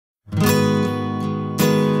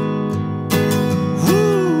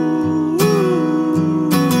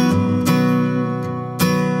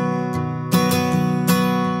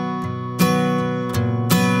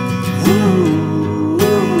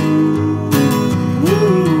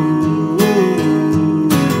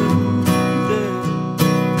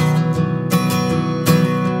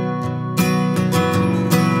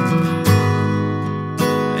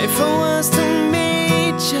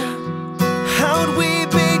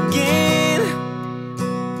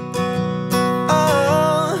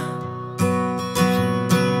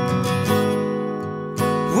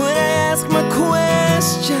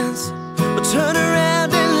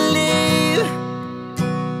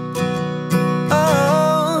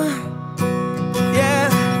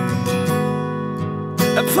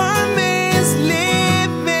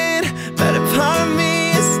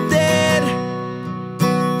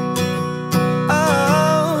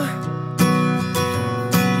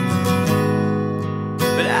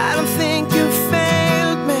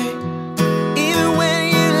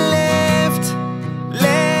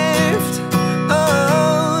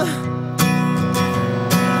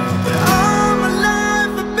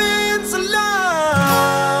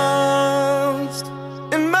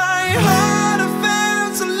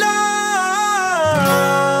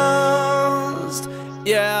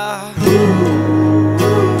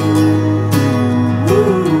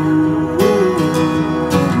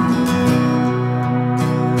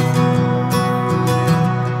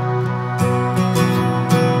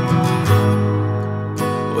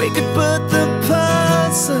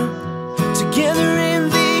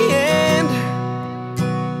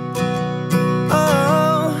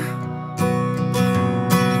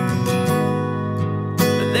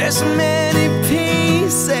There's so many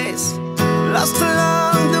pieces lost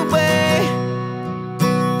along the way.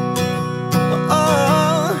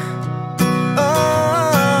 Oh,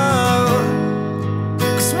 oh,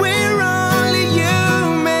 'cause we're only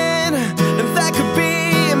human, and that could be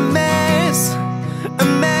a mess, a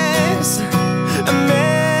mess, a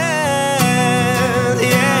mess,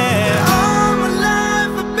 yeah. All my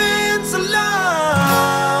life I've been so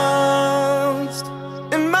lost,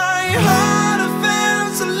 in my heart I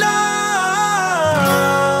felt so lost,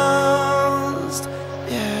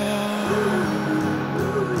 yeah.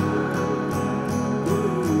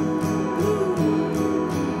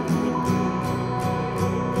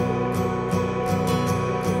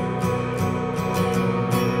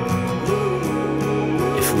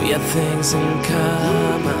 If we had things in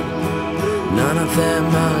common, none of them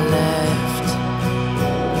are left.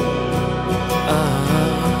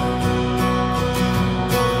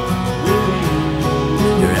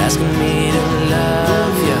 You're asking me to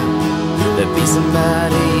love you, there'd be somebody